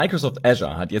Microsoft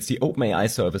Azure hat jetzt die OpenAI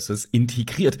Services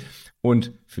integriert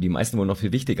und für die meisten wohl noch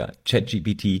viel wichtiger,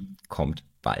 ChatGPT kommt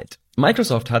bald.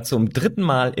 Microsoft hat zum 3.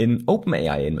 Mal in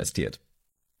OpenAI investiert.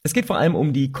 Es geht vor allem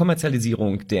um die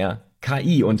Kommerzialisierung der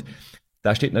KI und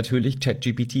da steht natürlich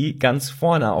ChatGPT ganz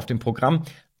vorne auf dem Programm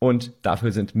und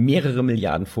dafür sind mehrere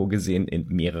Milliarden vorgesehen in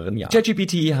mehreren Jahren.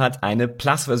 ChatGPT hat eine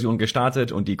Plus-Version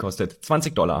gestartet und die kostet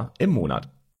 $20 im Monat.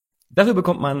 Dafür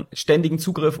bekommt man ständigen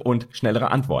Zugriff und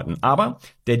schnellere Antworten. Aber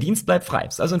der Dienst bleibt frei.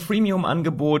 Es ist also ein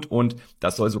Freemium-Angebot und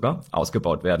das soll sogar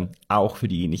ausgebaut werden, auch für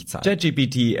die, die nicht zahlen.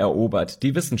 ChatGPT erobert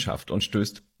die Wissenschaft und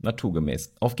stößt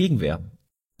naturgemäß auf Gegenwehr.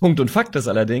 Punkt und Fakt ist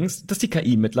allerdings, dass die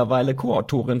KI mittlerweile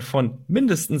Co-Autorin von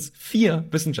mindestens 4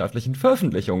 wissenschaftlichen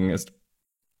Veröffentlichungen ist.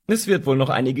 Es wird wohl noch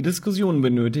einige Diskussionen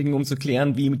benötigen, um zu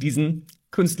klären, wie mit diesen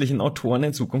künstlichen Autoren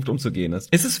in Zukunft umzugehen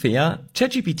ist. Ist es fair,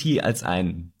 ChatGPT als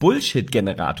einen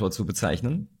Bullshit-Generator zu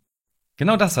bezeichnen?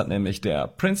 Genau das hat nämlich der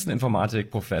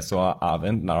Princeton-Informatik-Professor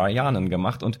Arvind Narayanan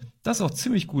gemacht und das auch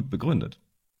ziemlich gut begründet.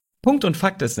 Punkt und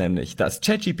Fakt ist nämlich, dass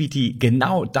ChatGPT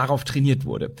genau darauf trainiert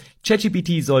wurde.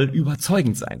 ChatGPT soll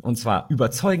überzeugend sein, und zwar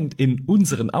überzeugend in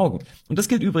unseren Augen. Und das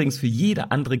gilt übrigens für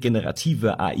jede andere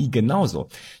generative AI genauso.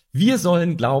 Wir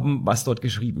sollen glauben, was dort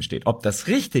geschrieben steht. Ob das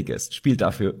richtig ist, spielt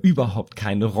dafür überhaupt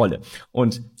keine Rolle.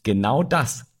 Und genau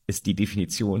das ist die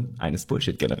Definition eines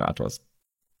Bullshit-Generators.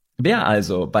 Wer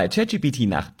also bei ChatGPT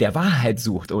nach der Wahrheit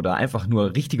sucht oder einfach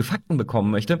nur richtige Fakten bekommen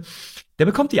möchte, der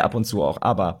bekommt die ab und zu auch,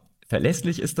 aber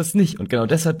verlässlich ist das nicht. Und genau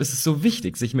deshalb ist es so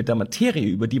wichtig, sich mit der Materie,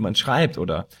 über die man schreibt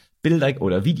oder Bilder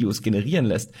oder Videos generieren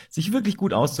lässt, sich wirklich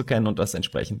gut auszukennen und das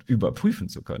entsprechend überprüfen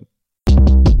zu können.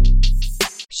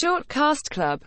 Shortcast Club